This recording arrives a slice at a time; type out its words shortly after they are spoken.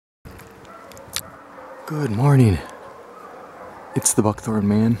Good morning. It's the Buckthorn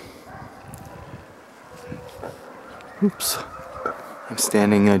Man. Oops. I'm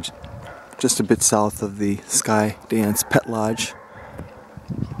standing just a bit south of the Skydance Pet Lodge,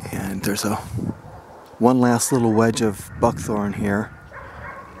 and there's one last little wedge of buckthorn here.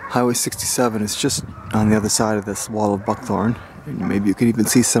 Highway 67 is just on the other side of this wall of buckthorn, and maybe you can even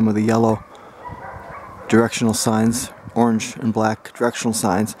see some of the yellow directional signs, orange and black directional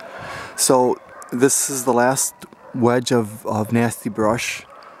signs. So this is the last wedge of nasty brush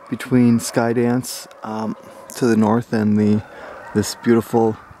between Skydance to the north and this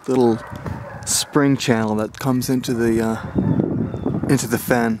beautiful little spring channel that comes into the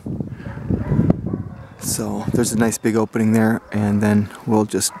fen. So there's a nice big opening there, and then we'll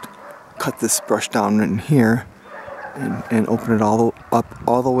just cut this brush down in here and open it all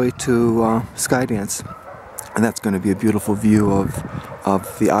the way to Skydance. And that's going to be a beautiful view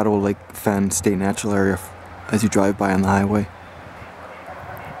of the Ottawa Lake Fen State Natural Area as you drive by on the highway.